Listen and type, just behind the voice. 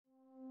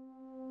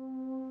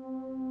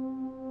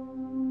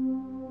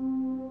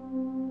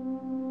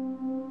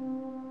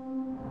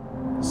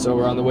So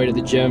we're on the way to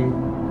the gym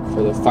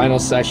for the final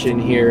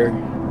session here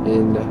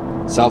in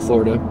South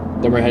Florida.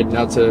 Then we're heading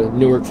out to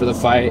Newark for the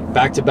fight.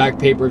 Back-to-back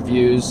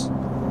pay-per-views.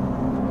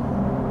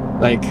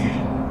 Like,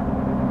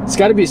 it's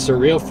got to be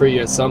surreal for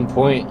you at some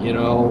point, you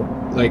know?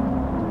 Like,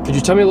 could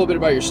you tell me a little bit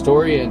about your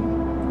story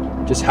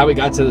and just how we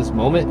got to this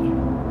moment?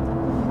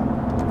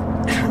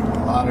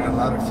 A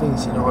lot of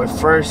things, you know. At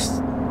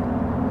first,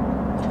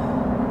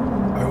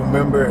 I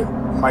remember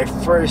my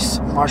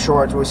first martial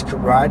art was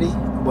karate,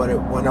 but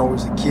when I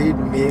was a kid,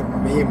 me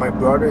and my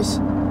brothers,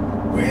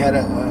 we had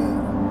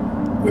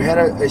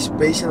a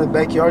space in the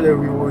backyard that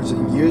we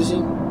wasn't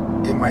using,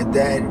 and my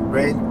dad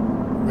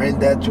ran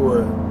that to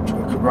a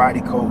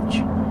karate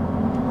coach.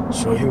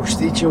 So he was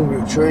teaching, we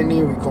were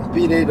training, we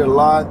competed a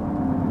lot,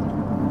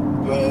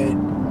 but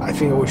I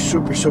think I was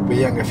super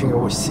young. I think I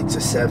was 6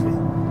 or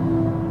 7.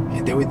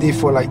 And then we did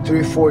for like 3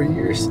 or 4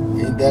 years,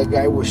 and that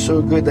guy was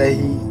so good that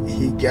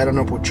he got an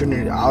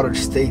opportunity out of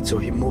state, so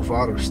he moved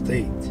out of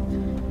state.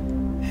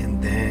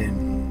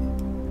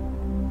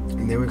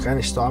 And then we kind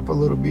of stopped a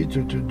little bit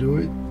to do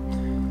it.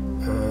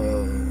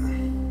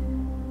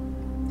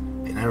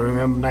 And I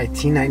remember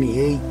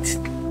 1998,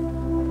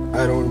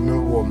 I don't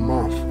remember what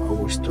month, I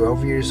was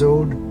 12 years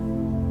old.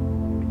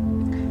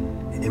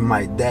 And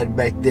my dad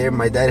back there,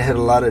 my dad had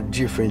a lot of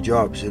different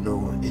jobs, you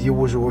know. He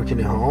was working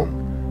at home.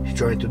 He's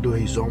trying to do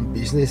his own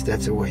business.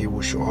 That's what he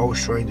was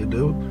always trying to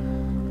do.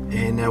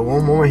 And at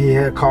one moment he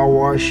had a car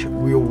wash.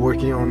 We were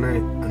working on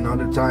it.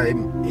 Another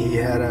time he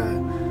had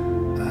a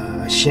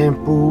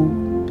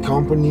shampoo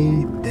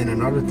company. Then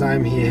another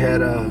time he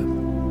had a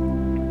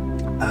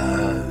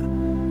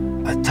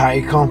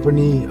tire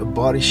company, a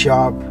body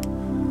shop.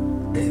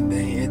 And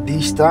then at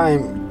this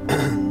time,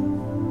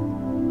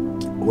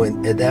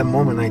 when at that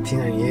moment,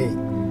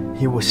 1998,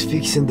 he was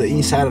fixing the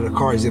inside of the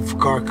cars. If a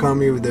car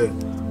coming with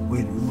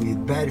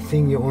bad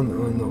thing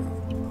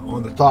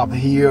on the top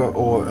here,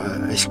 or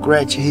a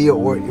scratch here,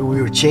 or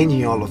we were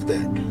changing all of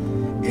that.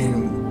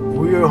 And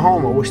we were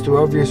home. I was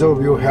 12 years old.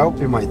 We were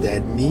helping my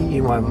dad, me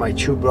and my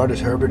 2 brothers,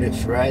 Herbert and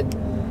Fred.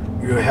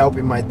 We were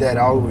helping my dad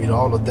out with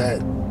all of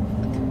that.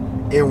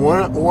 And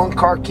one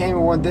car came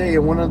one day,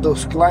 and one of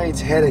those clients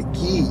had a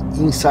gi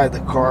inside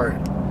the car,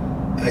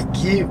 a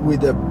gi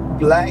with a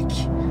black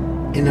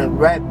and a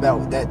red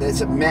belt.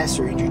 That's a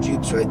master in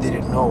jiu-jitsu. I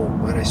didn't know,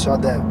 but I saw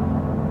that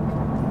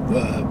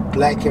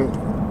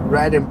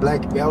red and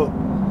black belt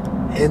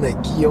and a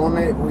gi on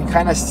it. We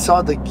kind of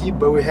saw the gi,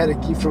 but we had a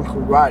gi from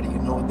karate, you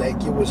know. That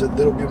gi was a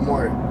little bit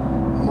more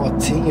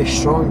thin and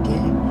strong gi.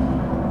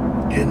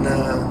 And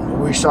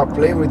we started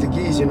playing with the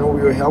gis, you know.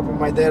 We were helping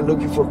my dad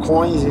looking for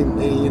coins and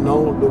you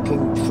know,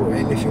 looking for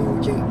anything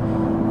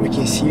we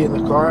can see in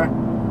the car.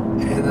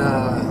 And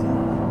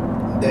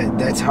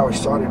that's how it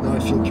started. You know, I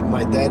think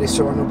my dad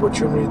saw an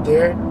opportunity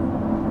there,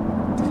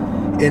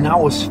 and I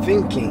was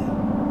thinking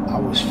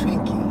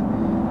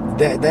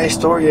that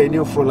story I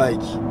knew for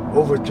like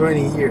over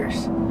 20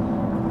 years,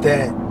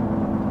 that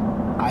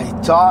I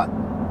thought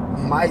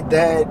my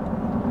dad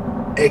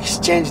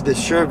exchanged the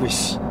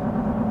service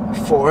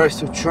for us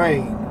to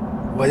train,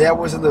 but that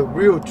wasn't the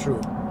real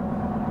truth.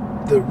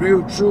 The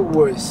real truth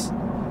was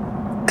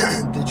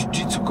the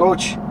jiu-jitsu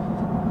coach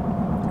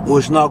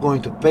was not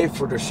going to pay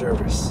for the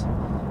service.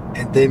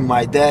 And then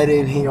my dad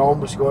and he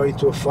almost got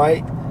into a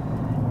fight,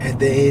 and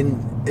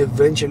then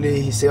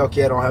eventually he said,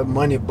 okay, I don't have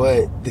money,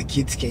 but the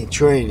kids can't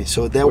train.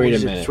 So that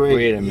was a trade.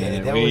 Wait a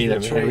minute.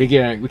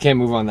 We can't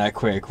move on that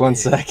quick. One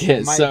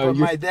second.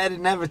 My dad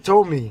never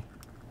told me.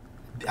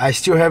 I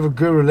still have a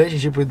good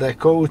relationship with that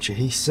coach,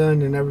 his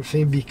son and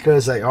everything,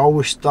 because I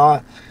always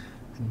thought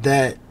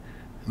that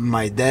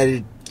my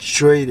dad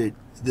traded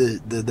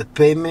the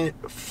payment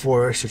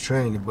for us to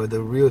train. But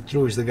the real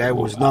truth is the guy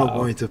was not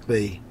going to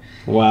pay.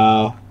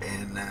 Wow.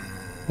 And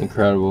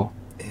incredible.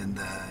 And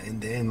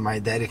then my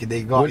dad,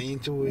 they got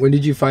into it. When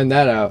did you find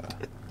that out?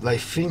 I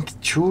think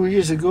 2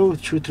 years ago,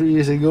 3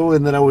 years ago.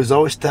 And then I was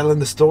always telling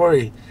the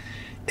story,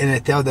 and I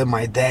tell that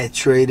my dad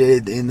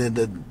traded in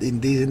this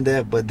and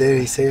that. But then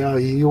he say, oh,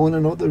 you want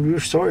to know the real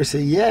story? I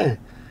say, yeah.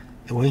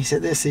 And when he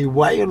said that, I say,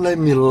 why you let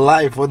me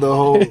lie for the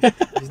whole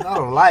it's not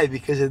a lie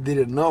because I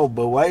didn't know,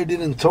 but why you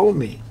didn't tell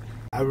me?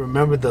 I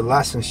remember the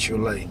lessons too,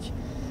 like,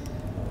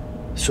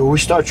 so we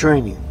start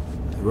training.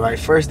 Right,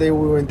 first day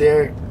we went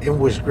there, it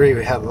was great.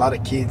 We had a lot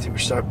of kids. We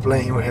started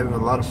playing. We're having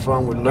a lot of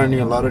fun. We're learning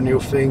a lot of new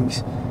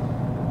things.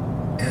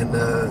 And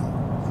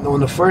on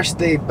the first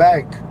day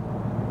back,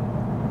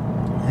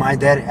 my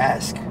dad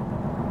asked,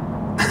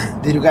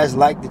 "Did you guys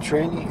like the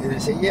training?" And I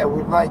said, "Yeah,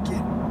 we like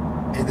it."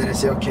 And then I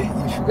said, "Okay,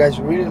 if you guys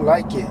really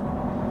like it,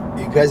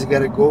 you guys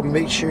gotta go.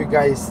 Make sure you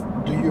guys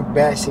do your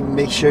best and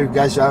make sure you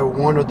guys are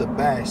one of the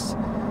best,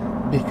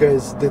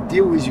 because the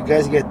deal is you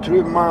guys get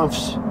 3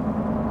 months."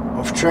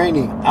 Of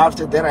training.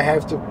 After that I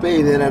have to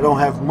pay, then I don't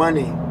have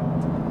money.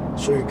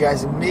 So you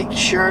guys make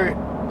sure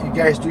you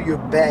guys do your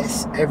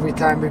best every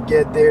time you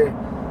get there,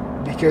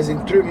 because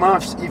in 3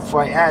 months if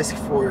I ask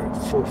for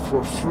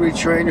free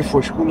training,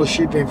 for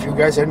scholarship, and if you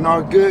guys are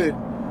not good,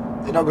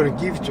 they're not going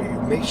to give it to you.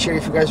 Make sure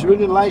if you guys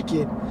really like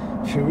it,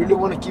 if you really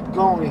want to keep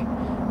going,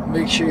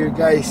 make sure you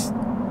guys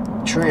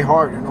train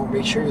hard, you know,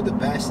 make sure you're the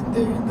best in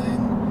there.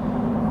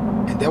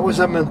 And that was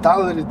a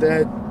mentality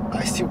that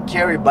I still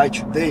carry by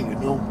today, you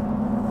know.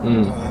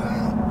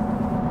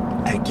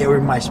 I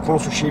carry my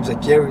sponsorships, I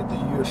carry the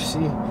UFC,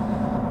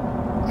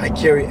 I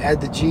carry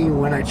at the gym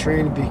when I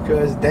train,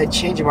 because that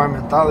changed my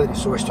mentality.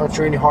 So I start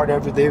training hard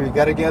every day. We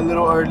gotta get a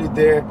little early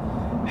there,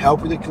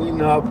 help with the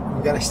cleanup.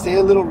 We gotta stay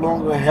a little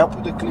longer, help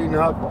with the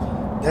cleanup.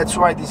 That's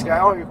why this guy,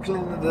 oh, you're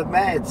cleaning the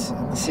mats.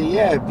 And I say,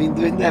 yeah, I've been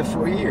doing that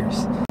for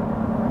years.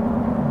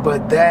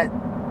 But that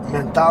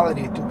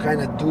mentality to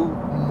kind of do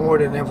more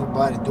than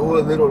everybody, do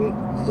a little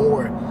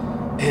more,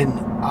 and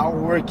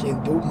outwork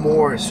and do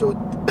more. So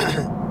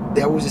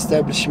that was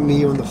establishing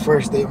me on the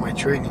first day of my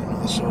training, you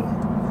know. So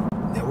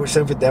that was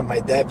something that my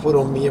dad put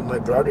on me and my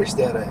brothers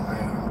that it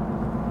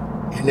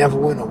never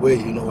went away,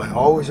 you know. I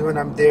always, when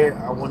I'm there,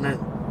 I wanna,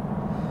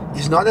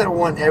 it's not that I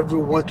want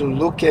everyone to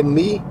look at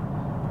me.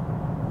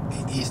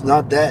 It's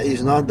not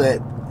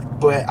that,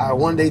 but I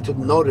one day to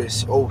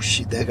notice, oh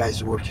shit, that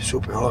guy's working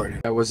super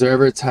hard. Was there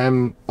ever a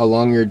time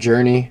along your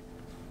journey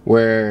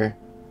where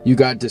you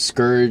got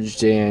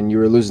discouraged and you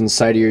were losing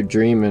sight of your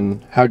dream,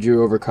 and how'd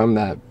you overcome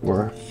that?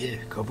 Or yeah,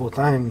 a couple of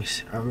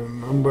times. I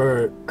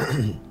remember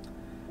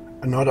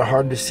another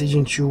hard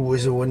decision too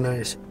was when I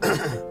was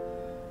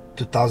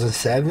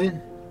 2007.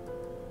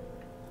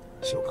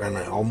 So kind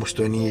of almost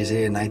 20 years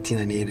here,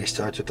 1998, I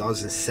started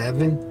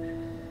 2007.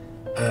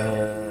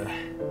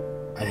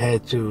 I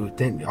had to,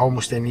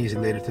 almost 10 years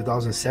later,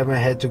 2007, I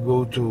had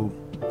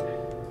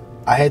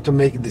to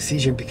make a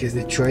decision because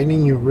the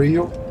training in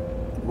Rio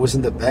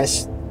wasn't the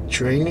best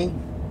training.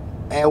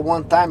 At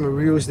one time,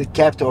 Rio was the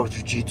capital of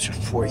Jiu-Jitsu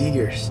for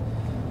years.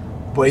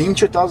 But in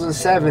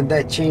 2007,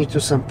 that changed to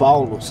São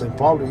Paulo. São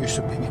Paulo used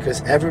to be,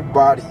 because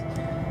everybody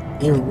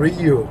in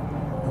Rio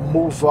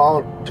moved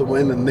out to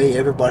MMA,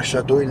 everybody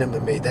started doing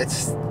MMA.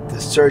 That's the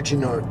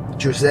surgeon or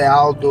Jose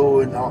Aldo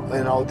and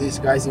all these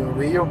guys in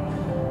Rio.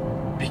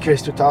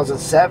 Because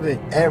 2007,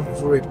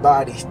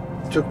 everybody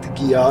took the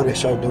gi out and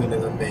started doing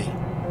MMA.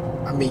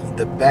 I mean,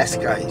 the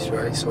best guys,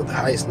 right? So the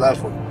highest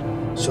level.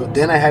 So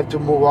then I had to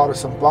move out of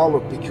São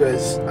Paulo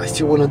because I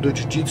still want to do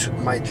jiu-jitsu.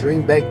 My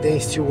dream back then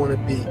still want to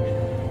be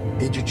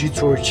a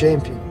jiu-jitsu world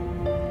champion.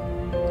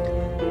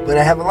 But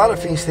I have a lot of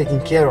things taken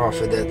care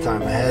of at that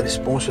time. I had a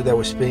sponsor that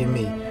was paying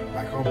me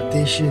my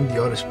competition.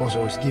 The other sponsor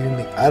was giving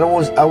me. I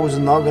was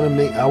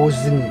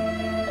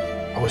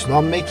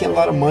not making a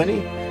lot of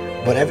money.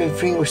 But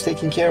everything was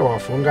taken care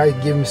of. One guy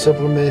gave me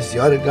supplements, the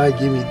other guy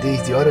gave me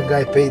this, the other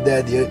guy paid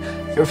that,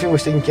 everything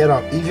was taken care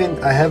of. Even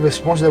I have a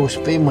sponsor that was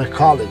paying my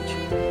college.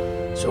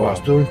 So wow. I was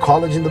doing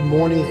college in the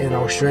morning and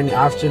I was training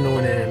afternoon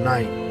and at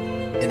night.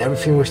 And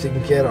everything was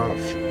taken care of.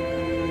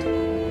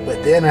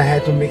 But then I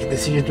had to make a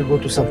decision to go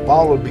to São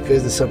Paulo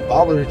because the São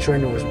Paulo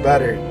training was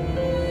better.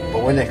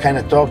 But when I kind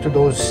of talked to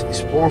those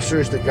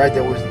sponsors, the guy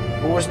that was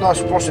not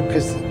sponsored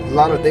because a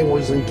lot of them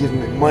wasn't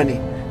giving me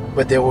money,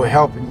 but they were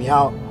helping me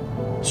out.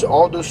 So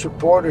all those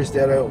supporters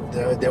that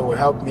were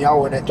helping me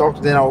out, when I talked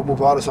to them, I would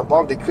move out of São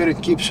Paulo, they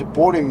couldn't keep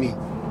supporting me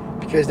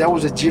because that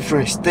was a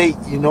different state,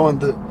 you know,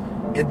 and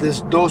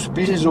those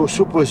businesses were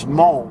super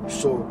small,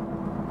 so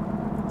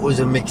it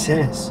doesn't make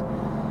sense.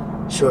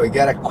 So I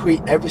gotta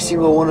quit every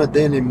single one of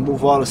them and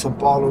move out of São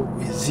Paulo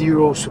with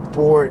zero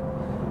support,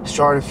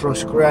 starting from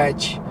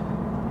scratch.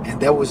 And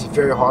that was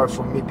very hard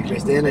for me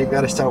because then I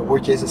gotta start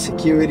working as a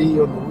security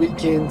on the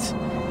weekends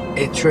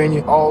and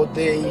training all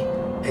day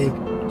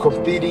and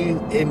competing.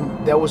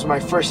 And that was my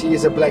first year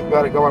as a black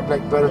belt. I got my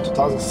black belt in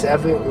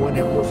 2007 when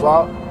I moved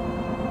out.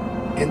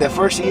 And the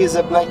first year as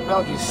a black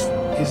belt is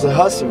a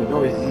hustle, you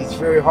know. It's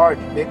very hard.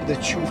 Maybe the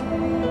two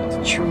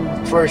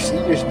first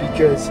years,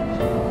 because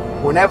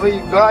whenever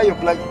you got your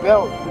black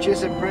belt, you're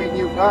just a brand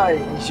new guy.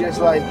 It's just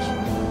like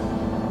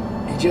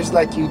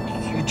you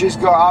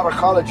just got out of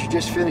college, you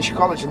just finished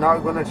college, and now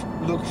you're gonna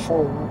look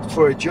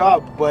for a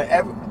job. But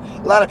a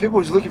lot of people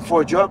is looking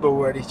for a job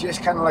already. It's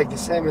just kind of like the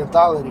same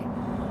mentality.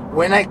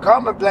 When I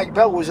got my black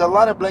belt, there was a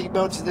lot of black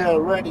belts there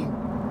already.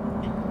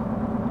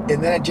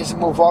 And then I just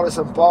moved out of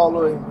São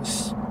Paulo.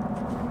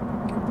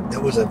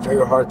 That was a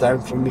very hard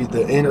time for me.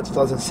 The end of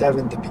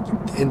 2007,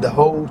 in the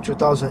whole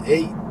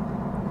 2008,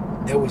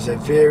 that was a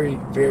very,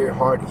 very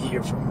hard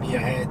year for me. I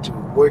had to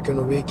work on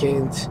the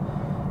weekends.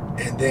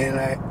 And then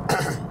I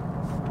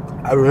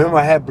remember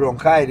I had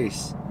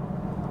bronchitis.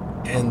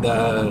 And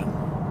I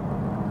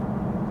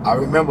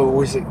remember it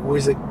was a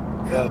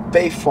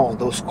pay phone,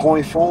 those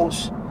coin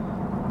phones.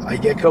 I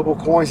get a couple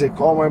coins, I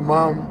call my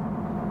mom,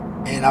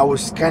 and I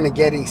was kind of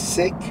getting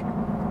sick,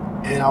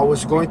 and I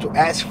was going to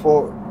ask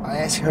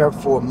her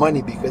for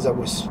money because I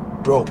was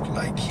broke,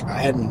 like I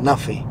had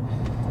nothing.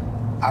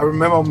 I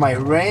remember my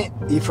rent,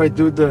 if I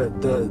do the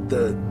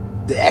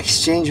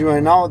exchange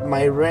right now,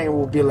 my rent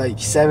will be like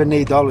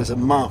 $7-8 a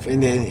month,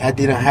 and then I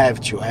didn't have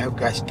to. I have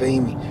guys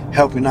paying me,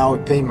 helping out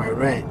with paying my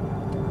rent.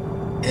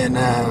 And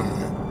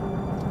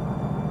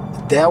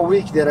that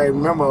week that I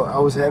remember I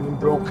was having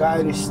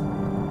bronchitis,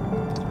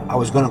 I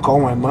was gonna call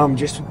my mom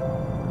just to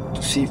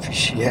see if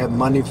she had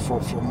money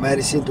for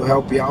medicine to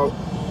help me out.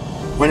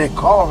 When I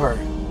called her,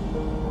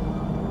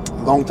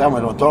 long time I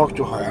don't talk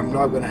to her. I'm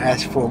not gonna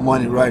ask for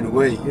money right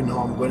away. You know,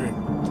 I'm gonna,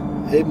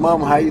 hey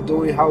mom, how you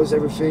doing? How's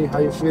everything? How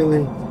you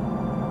feeling?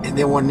 And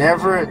then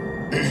whenever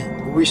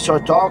we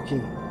start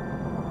talking,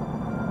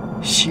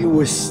 she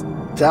was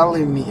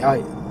telling me,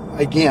 I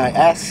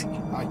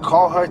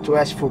call her to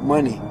ask for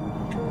money.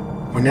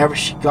 Whenever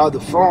she got the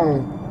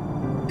phone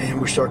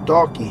and we start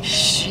talking,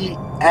 she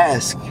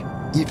asked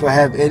if I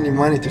have any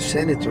money to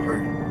send it to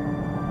her.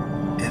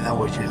 And I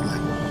was just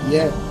like,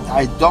 yeah,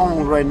 I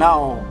don't right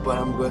now, but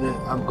I'm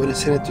gonna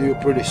send it to you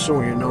pretty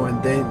soon, you know.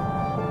 And then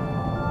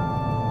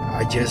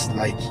I just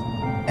like,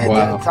 at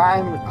that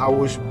time I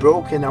was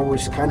broken. I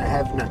was kind of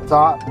having a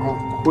thought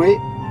on quit,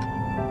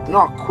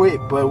 not quit,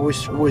 but it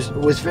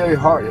was very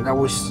hard, and I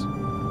was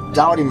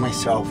doubting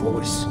myself.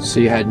 So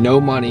you had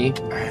no money.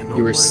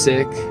 You were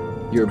sick.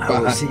 You were I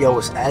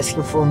was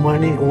asking for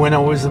money. When I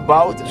was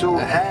about to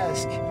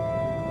ask,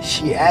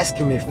 she asked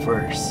me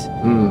first.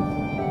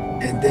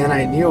 And then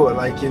I knew it,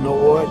 like, you know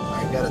what,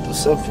 I gotta do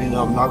something.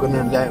 I'm not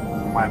gonna let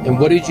my mom. And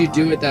what did you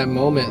do at that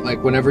moment?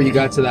 Like, whenever you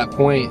got to that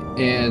point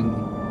and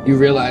you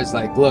realized,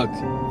 like, look,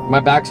 my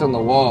back's on the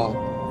wall.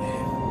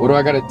 What do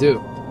I gotta do?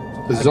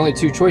 Because there's only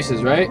two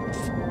choices, right?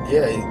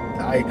 Yeah,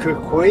 I could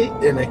quit,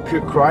 and I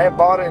could cry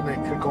about it, and I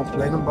could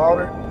complain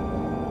about it.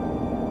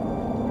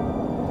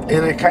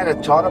 And I kind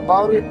of thought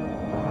about it,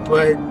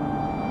 but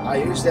I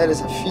used that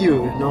as a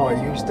fuel, you know. I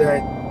used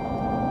that.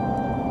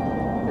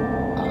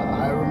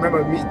 I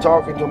remember me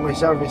talking to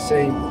myself and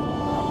saying,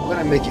 I'm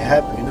gonna make it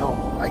happen, you know.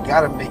 I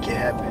gotta make it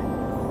happen.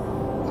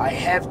 I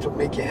have to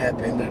make it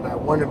happen, and I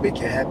want to make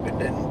it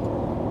happen.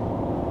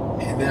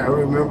 And then I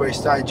remember I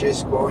started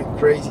just going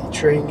crazy,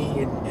 training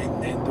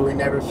and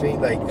doing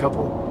everything. Like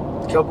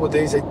couple of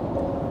days,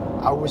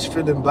 I was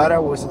feeling better. I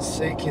wasn't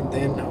sick, and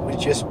then I was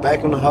just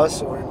back on the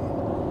hustle.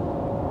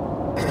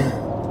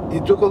 And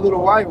it took a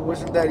little while. It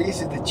wasn't that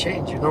easy to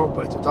change, you know.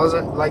 But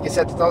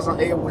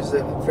 2008 was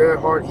a very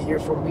hard year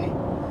for me.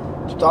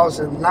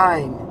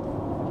 2009,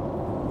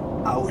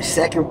 I was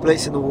second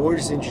place in the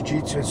world in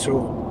jiu-jitsu, and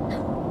so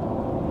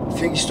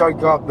things started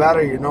got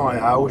better, you know.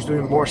 I was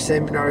doing more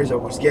seminars. I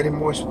was getting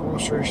more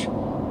sponsors.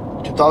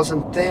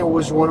 2010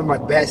 was one of my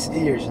best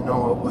years, you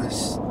know. I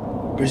was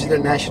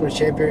Brazilian national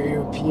champion,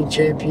 European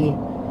champion,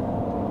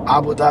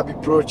 Abu Dhabi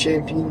pro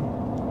champion,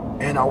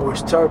 and I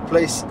was third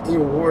place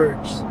in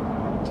worlds.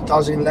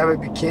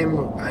 2011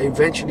 I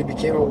eventually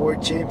became a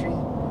world champion,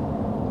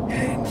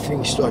 and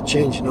things started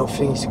changing, you know.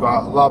 Things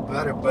got a lot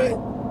better, but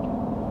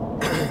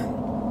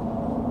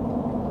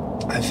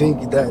I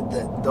think that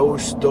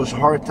those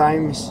hard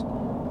times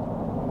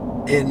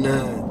in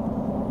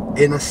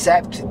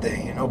accept that,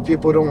 you know,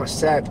 people don't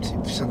accept.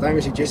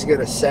 Sometimes you just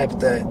gotta accept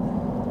that,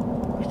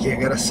 okay, I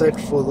gotta suck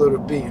for a little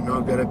bit, you know,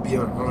 I gotta be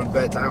on a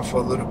bad time for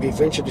a little bit.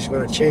 Eventually it's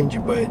gonna change,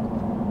 but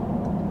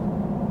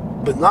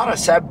not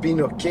accept being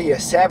okay.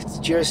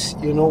 Accept just,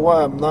 you know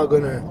what, I'm not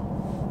gonna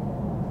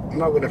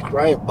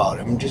cry about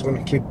it. I'm just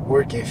gonna keep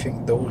working. I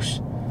think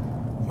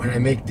when I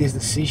make these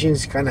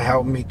decisions, kind of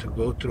help me to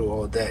go through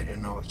all that, you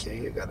know.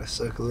 Okay, I gotta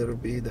suck a little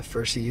bit. The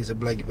first year as a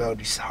black belt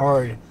is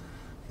hard.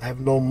 I have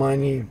no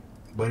money,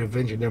 but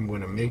eventually I'm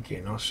gonna make it,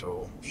 you know.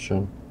 So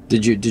sure.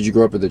 Did you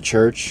grow up in the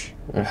church,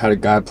 or how did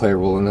God play a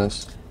role in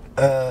this?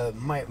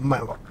 My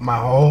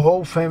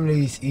whole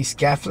family is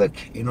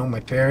Catholic, you know. My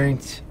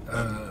parents,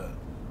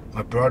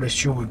 my brothers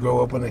too. We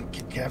grew up in a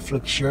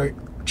Catholic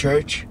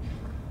church,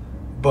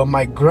 but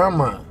my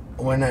grandma,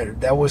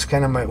 that was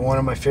kind of one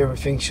of my favorite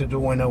things to do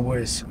when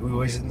we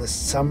was in the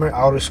summer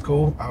out of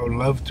school. I would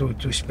love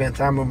to spend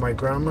time with my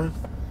grandma.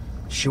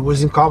 She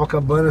was in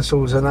Copacabana, so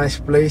it was a nice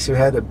place. We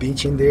had a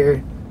beach in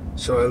there,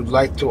 so I would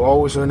like to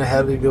always, when I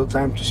had a little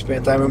time, to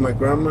spend time with my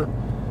grandma.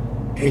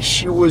 And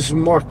she was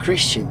more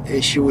Christian,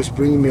 and she was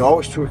bringing me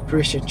always to a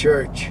Christian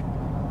church.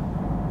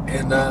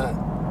 And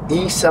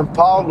in São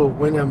Paulo,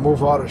 when I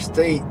moved out of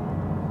state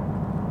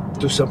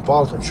to São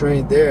Paulo to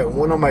train there,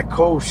 one of my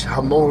coaches,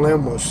 Ramon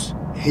Lemos,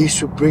 he used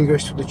to bring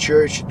us to the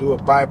church to do a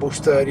Bible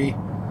study.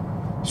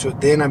 So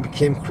then I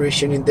became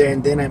Christian in there,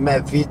 and then I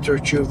met Victor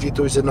too.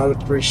 Victor is another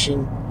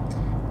Christian,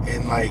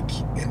 and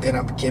then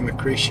I became a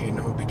Christian, you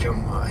know.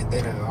 And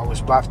then I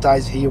was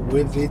baptized here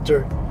with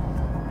Victor,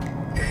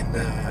 and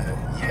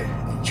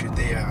and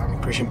today I'm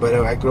a Christian. But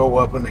I grew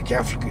up in the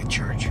Catholic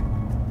church.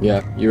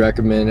 Yeah, you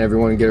recommend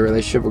everyone get a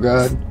relationship with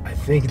God? I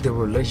think the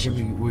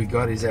relationship with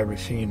God is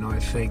everything, you know. I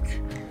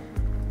think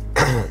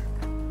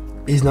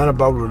it's not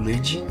about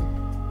religion.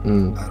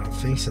 I don't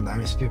think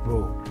sometimes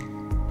people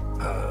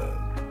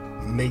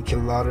make a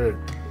lot of,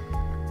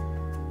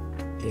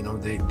 you know,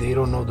 they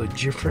don't know the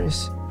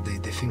difference.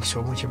 They think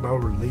so much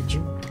about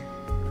religion,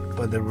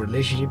 but the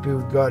relationship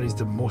with God is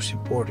the most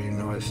important, you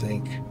know. I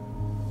think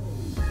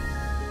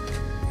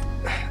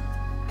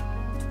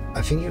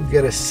you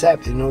gotta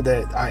accept, you know,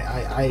 that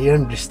I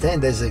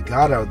understand there's a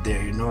God out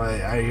there, you know.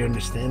 I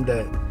understand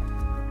that,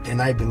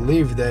 and I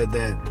believe that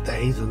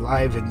He's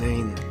alive, and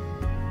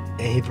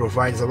He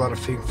provides a lot of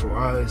things for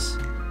us,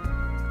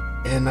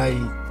 and I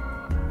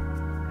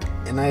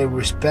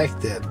respect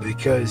that,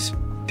 because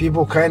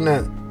people kind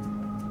of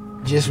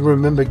just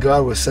remember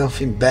God when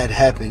something bad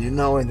happened, you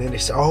know, and then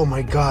it's, oh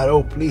my God,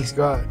 oh please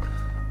God,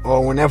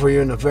 or whenever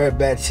you're in a very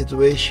bad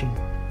situation.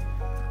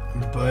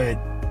 But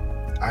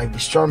I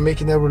started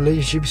making that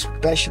relationship,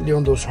 especially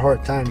on those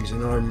hard times, you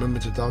know. I remember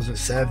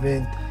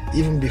 2007,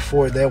 even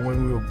before that,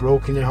 when we were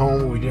broken at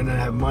home, we didn't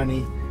have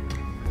money.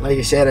 Like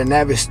I said, I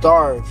never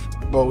starved,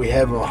 but we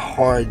have a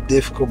hard,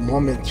 difficult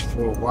moments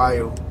for a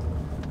while,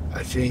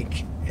 I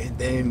think. And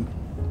then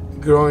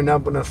growing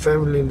up in a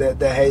family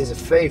that has a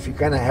faith, it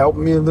kind of helped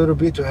me a little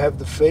bit to have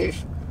the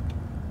faith.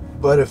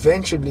 But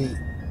eventually,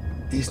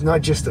 it's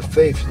not just the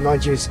faith, it's not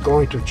just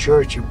going to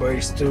church, but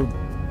it's to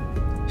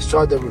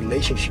start the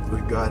relationship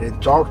with God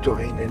and talk to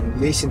Him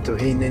and listen to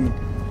Him. And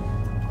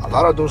a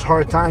lot of those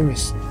hard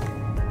times,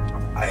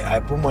 I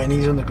put my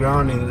knees on the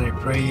ground and I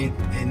prayed.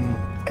 And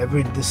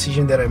every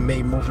decision that I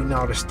made, moving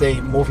out of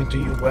state, moving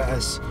to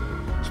US,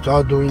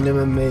 start doing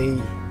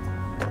MMA,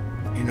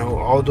 you know,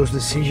 all those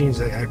decisions,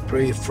 I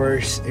prayed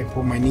first and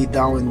put my knee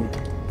down and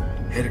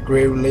had a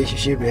great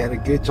relationship. We had a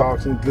good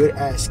talking, good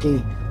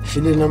asking,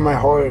 feeling in my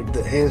heart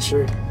the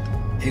answer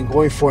and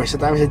going for it.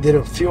 Sometimes I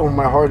didn't feel in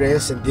my heart the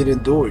answer and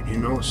didn't do it, you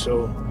know.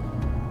 So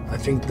I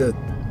think that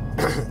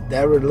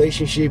that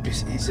relationship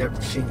is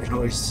everything, you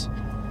know.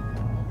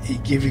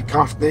 It gives you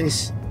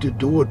confidence to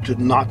do it, to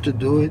not to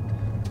do it,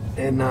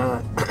 and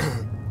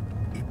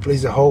it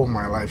plays a role in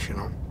my life, you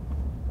know.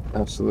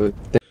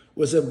 Absolutely.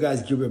 What's up,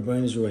 guys? Gilbert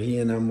Burns right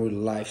here, and I'm with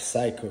Life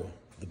Cycle,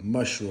 the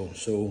mushroom.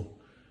 So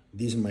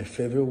this is my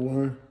favorite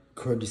one,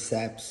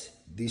 cordyceps.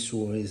 This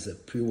one is a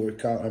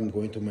pre-workout. I'm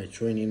going to my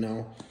training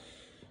now.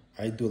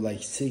 I do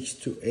like 6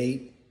 to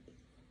 8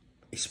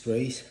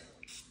 sprays.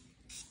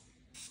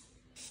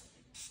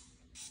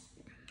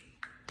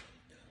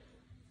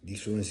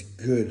 This one is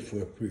good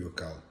for a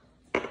pre-workout.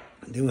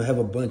 Then we have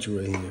a bunch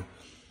right here.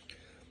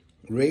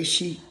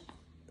 Reishi,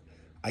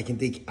 I can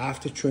take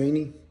after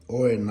training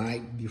or at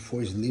night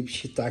before sleep.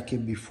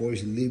 Shiitake before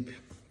sleep.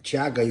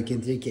 Chaga, you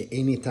can take it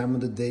any time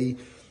of the day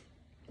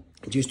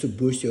just to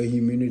boost your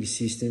immunity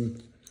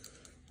system.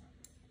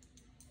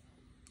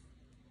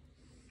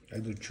 I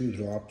do 2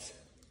 drops.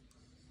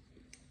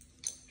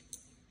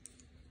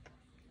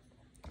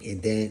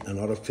 And then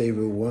another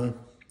favorite one,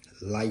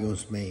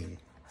 lion's mane.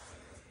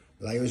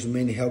 Lion's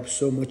mane helps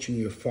so much in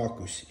your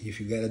focus. If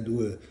you gotta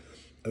do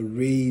a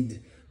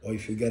read, or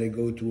if you gotta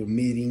go to a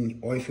meeting,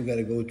 or if you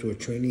gotta go to a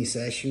training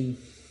session,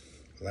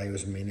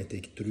 lion's mane, I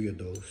take 3 of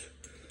those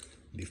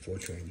before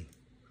training.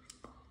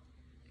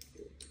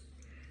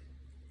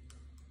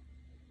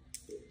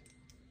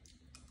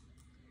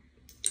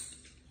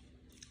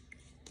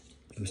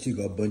 We still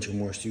got a bunch of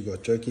more. Still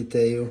got turkey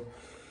tail.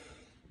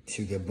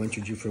 Still got a bunch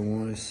of different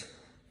ones.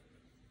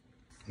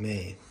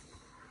 Man,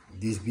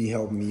 this be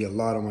helping me a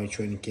lot on my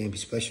training camp,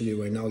 especially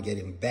right now,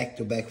 getting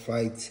back-to-back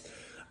fights.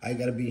 I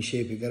gotta be in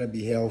shape. I gotta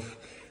be healthy.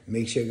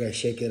 Make sure you guys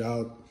check it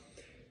out.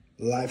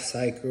 Life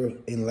Cycle,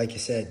 and like I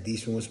said,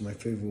 this one's my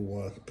favorite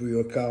one.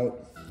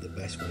 Pre-workout, the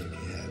best one you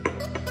can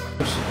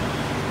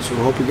have. So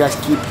I hope you guys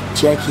keep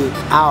checking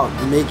out,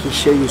 making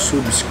sure you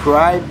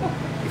subscribe.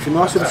 If you're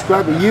not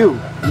subscribed, you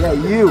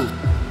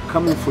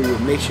coming for you.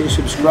 Make sure you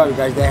subscribe,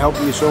 guys. That helps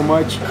me so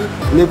much.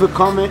 Leave a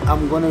comment.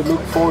 I'm gonna look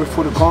forward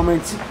for the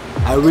comments.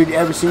 I read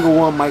every single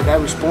one. My guy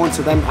responds,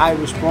 so then I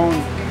respond.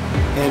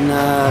 And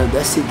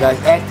that's it, guys.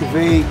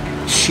 Activate,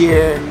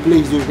 share,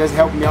 please, do. You guys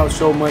help me out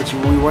so much.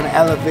 We want to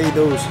elevate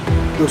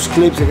those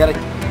clips. I gotta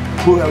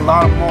put a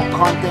lot more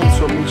content,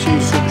 so make sure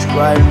you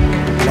subscribe.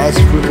 Let's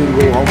freaking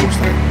go almost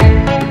there.